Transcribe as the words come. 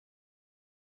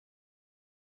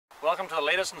Welcome to the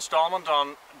latest instalment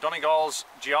on Donegal's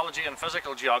geology and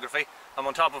physical geography. I'm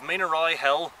on top of Meenaroy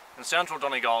Hill in central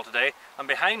Donegal today, and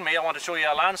behind me I want to show you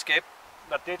a landscape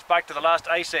that dates back to the last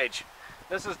ice age.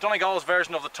 This is Donegal's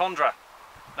version of the tundra.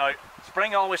 Now,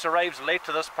 spring always arrives late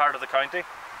to this part of the county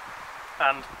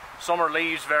and summer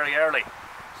leaves very early.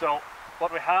 So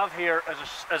what we have here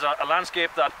is a landscape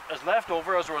that is left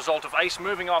over as a result of ice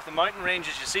moving off the mountain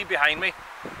ranges you see behind me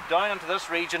down into this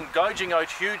region, gouging out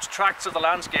huge tracts of the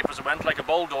landscape as it went like a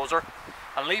bulldozer,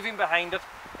 and leaving behind it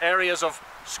areas of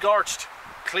scorched,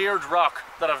 cleared rock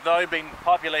that have now been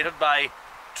populated by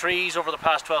trees over the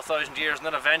past 12,000 years, and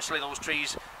then eventually those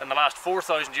trees in the last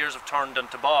 4,000 years have turned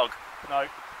into bog. Now,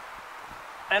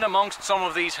 in amongst some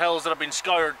of these hills that have been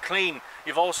scoured clean,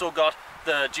 you've also got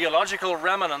the geological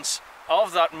remnants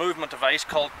of that movement of ice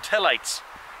called tillites.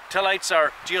 Tillites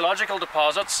are geological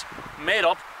deposits made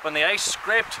up when the ice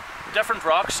scraped different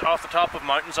rocks off the top of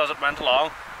mountains as it went along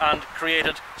and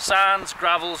created sands,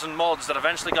 gravels and muds that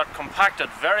eventually got compacted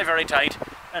very, very tight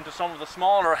into some of the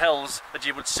smaller hills that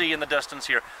you would see in the distance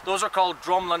here. Those are called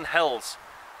drumlin hills.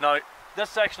 Now, this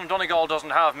section of Donegal doesn't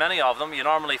have many of them. You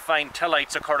normally find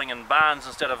tillites occurring in bands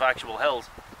instead of actual hills.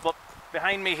 But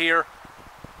behind me here,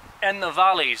 in the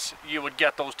valleys, you would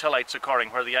get those tillites occurring,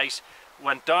 where the ice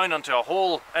went down into a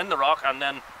hole in the rock and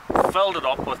then filled it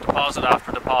up with deposit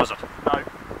after deposit. Now,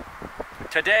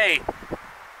 today,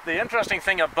 the interesting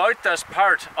thing about this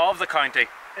part of the county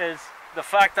is the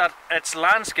fact that its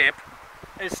landscape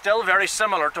is still very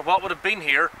similar to what would have been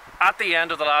here at the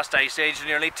end of the last ice age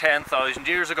nearly 10,000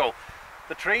 years ago.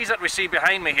 The trees that we see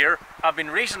behind me here have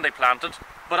been recently planted,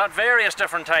 but at various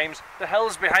different times the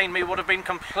hills behind me would have been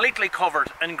completely covered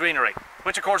in greenery,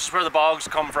 which of course is where the bogs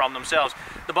come from themselves.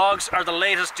 The bogs are the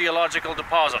latest geological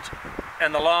deposit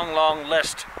in the long, long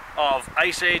list of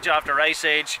ice age after ice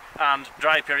age and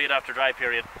dry period after dry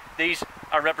period. These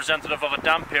are representative of a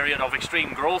damp period of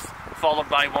extreme growth, followed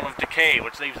by one of decay,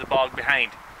 which leaves the bog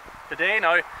behind. Today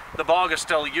now, the bog is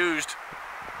still used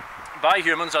by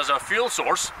humans as a fuel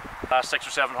source. Last 600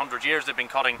 or 700 years they've been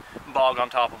cutting bog on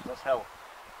top of this hill.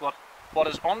 But what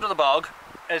is under the bog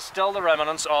is still the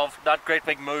remnants of that great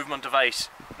big movement of ice.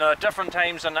 Now, at different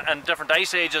times and different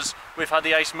ice ages, we've had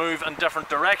the ice move in different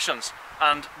directions,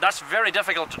 and that's very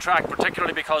difficult to track,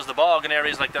 particularly because the bog in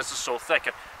areas like this is so thick.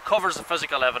 It covers the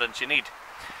physical evidence you need.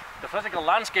 The physical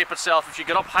landscape itself, if you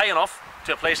get up high enough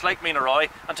to a place like Meenaroy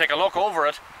and take a look over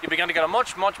it, you begin to get a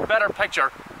much, much better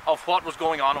picture of what was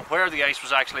going on and where the ice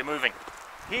was actually moving.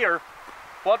 Here,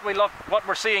 what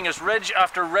we're seeing is ridge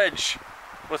after ridge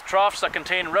with troughs that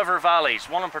contain river valleys.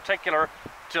 One in particular,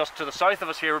 just to the south of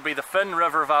us here, would be the Finn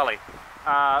River Valley,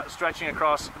 stretching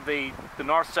across the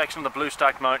north section of the Blue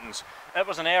Stack Mountains. It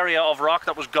was an area of rock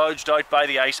that was gouged out by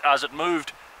the ice as it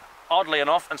moved. Oddly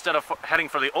enough, instead of heading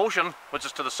for the ocean, which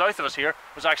is to the south of us here,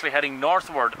 it was actually heading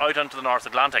northward out into the North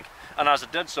Atlantic. And as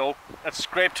it did so, it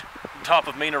scraped the top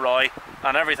of Meenaroy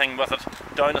and everything with it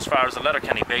down as far as the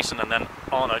Letterkenny Basin and then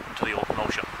on out into the open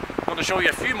ocean. I'm going to show you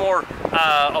a few more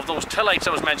of those tillites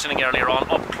I was mentioning earlier on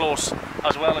up close,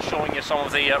 as well as showing you some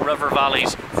of the river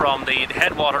valleys from the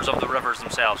headwaters of the rivers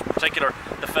themselves, in particular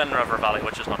the Finn River Valley,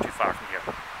 which is not too far from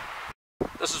here.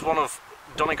 This is one of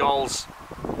Donegal's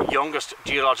youngest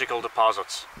geological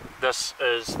deposits. This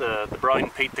is the brown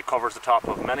peat that covers the top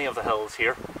of many of the hills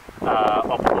here,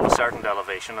 up above a certain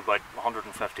elevation, about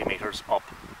 150 metres up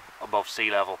above sea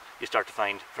level. You start to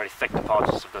find very thick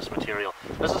deposits of this material.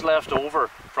 This is left over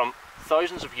from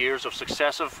thousands of years of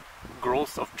successive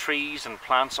growth of trees and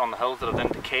plants on the hills that have then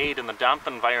decayed in the damp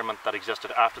environment that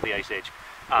existed after the ice age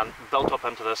and built up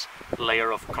into this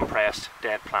layer of compressed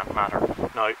dead plant matter.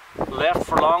 Now, left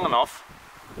for long enough,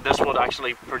 this would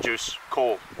actually produce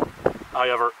coal.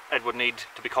 However, it would need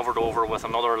to be covered over with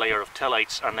another layer of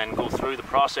tillites and then go through the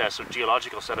process of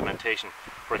geological sedimentation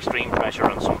where extreme pressure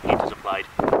and some heat is applied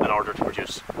in order to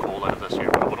produce coal out of this here.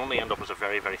 But it would only end up as a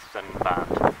very, very thin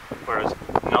band. Whereas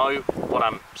now, what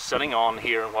I'm sitting on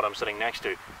here and what I'm sitting next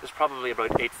to is probably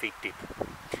about 8 feet deep.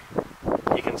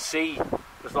 You can see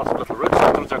there's lots of little root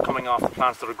systems that are coming off the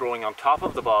plants that are growing on top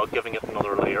of the bog, giving it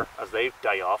another layer as they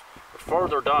die off. But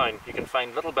further down, you can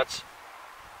find little bits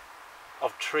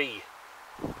of tree.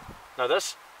 Now,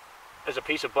 this is a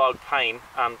piece of bog pine,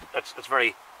 and it's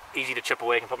very easy to chip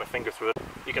away. I can put my finger through it.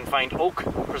 You can find oak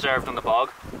preserved in the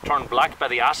bog, turned black by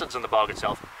the acids in the bog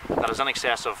itself, that is in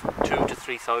excess of 2,000 to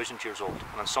 3,000 years old,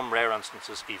 and in some rare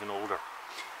instances even older.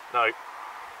 Now,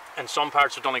 In some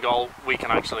parts of Donegal you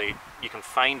can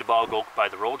find bog oak by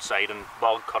the roadside and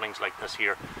bog cuttings like this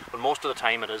here, but most of the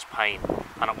time it is pine.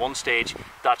 And at one stage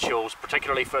that shows,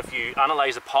 particularly if you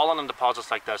analyse the pollen in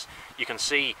deposits like this, you can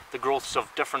see the growths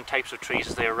of different types of trees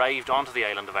as they arrived onto the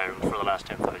island of Ireland for the last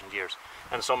 10,000 years.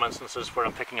 In some instances where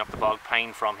I'm picking up the bog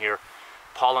pine from here,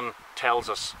 pollen tells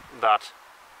us that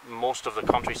most of the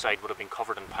countryside would have been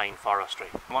covered in pine forestry.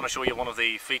 I want to show you one of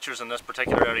the features in this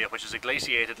particular area, which is a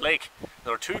glaciated lake.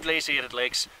 There are two glaciated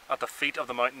lakes at the feet of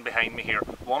the mountain behind me here.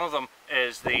 One of them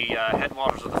is the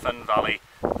headwaters of the Finn Valley,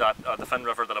 the Finn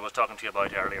River that I was talking to you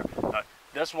about earlier. Now,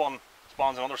 this one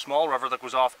spawns another small river that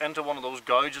goes off into one of those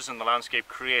gouges in the landscape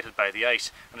created by the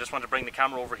ice. I just want to bring the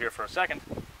camera over here for a second,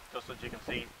 just so that you can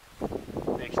see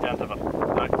the extent of it.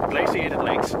 Now, glaciated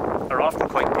lakes are often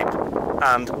quite deep,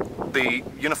 and the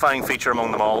unifying feature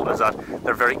among them all is that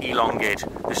they're very elongate.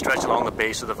 They stretch along the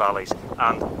base of the valleys,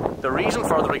 and the reason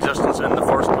for their existence in the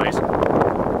first place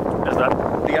is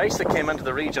that the ice that came into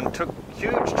the region took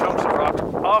huge chunks of rock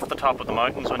off the top of the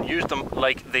mountains and used them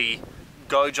like the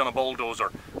gouge on a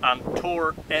bulldozer and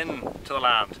tore into the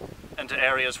land, into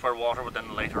areas where water would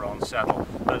then later on settle.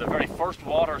 Now, the very first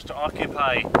waters to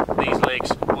occupy these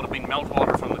lakes would have been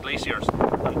meltwater from the glaciers,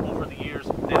 and over the years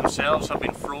they themselves have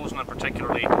been frozen in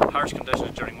particularly harsh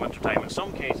conditions during winter time. In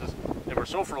some cases they were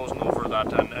so frozen over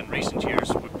that in recent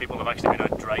years people have actually been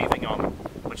out driving on them,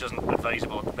 which isn't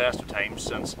advisable at the best of times,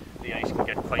 since the ice can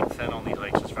get quite thin on these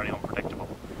lakes. It's very unpredictable.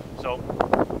 So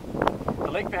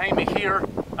the lake behind me here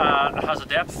has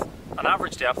an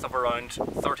average depth of around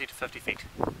 30 to 50 feet,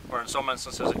 where in some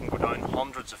instances it can go down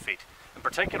hundreds of feet. And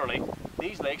particularly,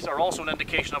 these lakes are also an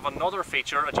indication of another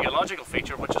feature, a geological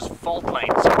feature, which is fault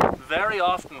lines. Very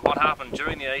often what happened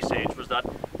during the Ice Age was that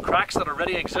cracks that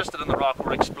already existed in the rock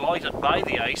were exploited by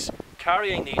the ice,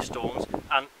 carrying these stones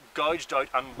and gouged out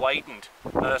and widened.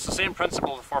 Now, it's the same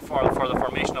principle for the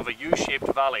formation of a U-shaped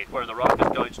valley, where the rock is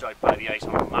gouged out by the ice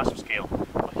on a massive scale.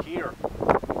 But here,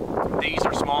 these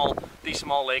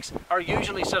small lakes are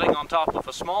usually sitting on top of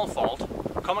a small fault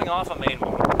coming off a main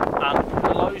one, and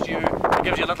it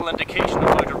gives you a little indication of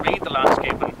how to read the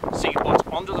landscape and see what's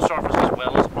under the surface as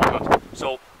well as on it.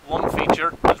 So one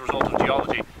feature as a result of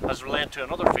geology has led to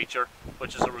another feature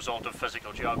which is a result of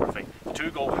physical geography. The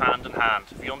two go hand in hand.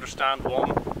 If you understand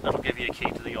one, that'll give you a key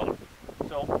to the other.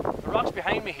 So the rocks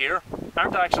behind me here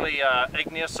aren't actually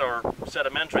igneous or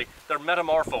sedimentary, they're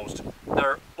metamorphosed.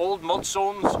 They're old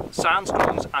mudstones,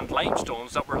 sandstones and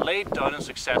limestones that were laid down in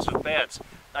successive beds.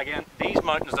 Again, these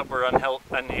mountains that we're in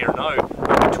here now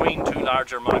are between two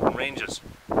larger mountain ranges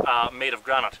made of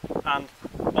granite, and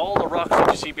all the rocks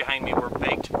that you see behind me were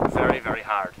baked very, very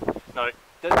hard. Now,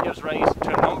 this gives rise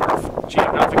to a number of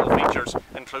geographical features,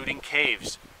 including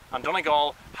caves. And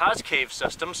Donegal has cave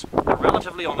systems. They're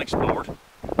relatively unexplored.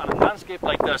 And in a landscape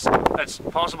like this, it's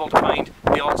possible to find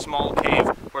the odd small cave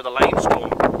where the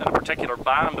limestone in a particular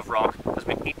band of rock has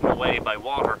been eaten away by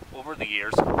water over the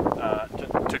years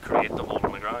to create the hole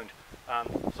in the ground.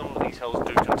 And some of these hills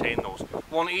do contain those.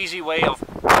 One easy way of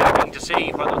checking to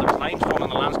see whether there's limestone in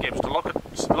the landscape is to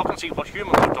look and see what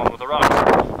humans have done with the rocks.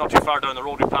 Not too far down the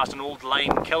road we passed an old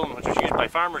lime kiln which was used by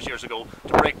farmers years ago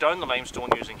to break down the limestone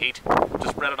using heat to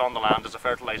spread it on the land as a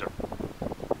fertiliser.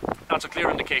 That's a clear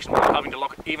indication without having to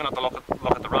look at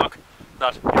the rock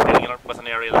that you're dealing with an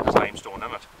area that has limestone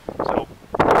in it. So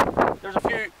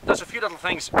there's a few little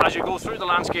things as you go through the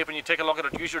landscape and you take a look at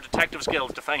it. Use your detective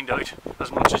skills to find out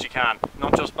as much as you can,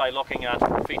 not just by looking at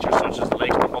features such as the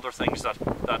lakes, but other things that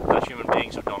human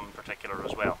beings have done in particular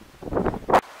as well.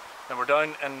 Now we're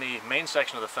down in the main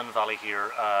section of the Finn Valley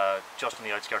here, just on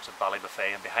the outskirts of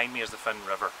Ballybofey, and behind me is the Finn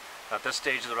River. At this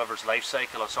stage of the river's life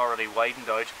cycle, it's already widened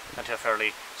out into a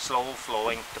fairly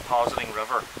slow-flowing, depositing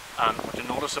river. And what you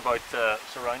notice about the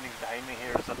surroundings behind me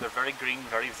here is that they're very green,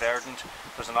 very verdant.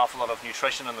 There's an awful lot of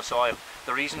nutrition in the soil.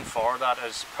 The reason for that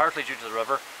is partly due to the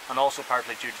river, and also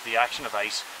partly due to the action of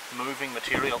ice moving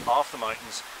material off the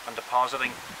mountains and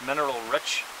depositing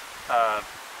mineral-rich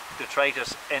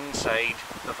detritus inside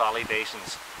the valley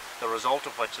basins. The result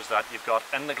of which is that you've got,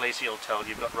 in the glacial till,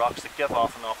 you've got rocks that give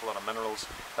off an awful lot of minerals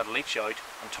that leach out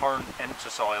and turn into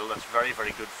soil that's very,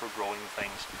 very good for growing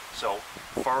things. So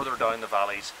further down the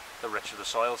valleys, the richer the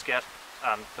soils get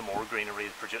and the more greenery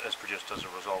is produced as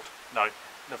a result. Now,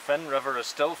 the Finn River is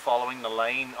still following the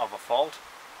line of a fault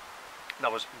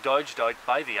that was gouged out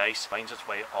by the ice, finds its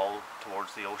way all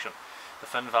towards the ocean. The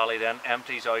Finn Valley then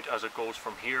empties out as it goes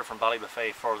from here, from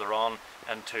Ballybofey, further on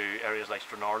into areas like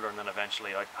Stranorder and then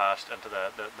eventually out past into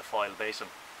the Foyle Basin.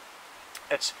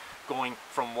 It's going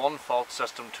from one fault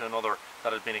system to another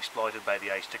that had been exploited by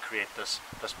the ice to create this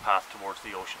path towards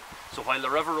the ocean. So while the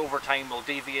river over time will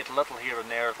deviate a little here and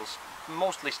there, it'll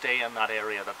mostly stay in that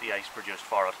area that the ice produced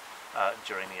for it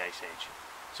during the Ice Age.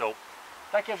 So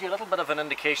that gives you a little bit of an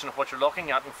indication of what you're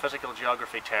looking at in physical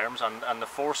geography terms, and the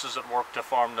forces at work to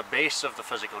form the base of the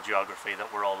physical geography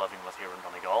that we're all living with here in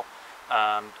Donegal.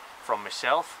 And from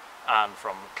myself and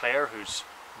from Claire, who's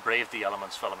braved the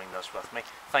elements filming this with me,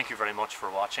 thank you very much for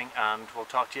watching, and we'll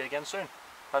talk to you again soon.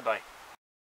 Bye bye.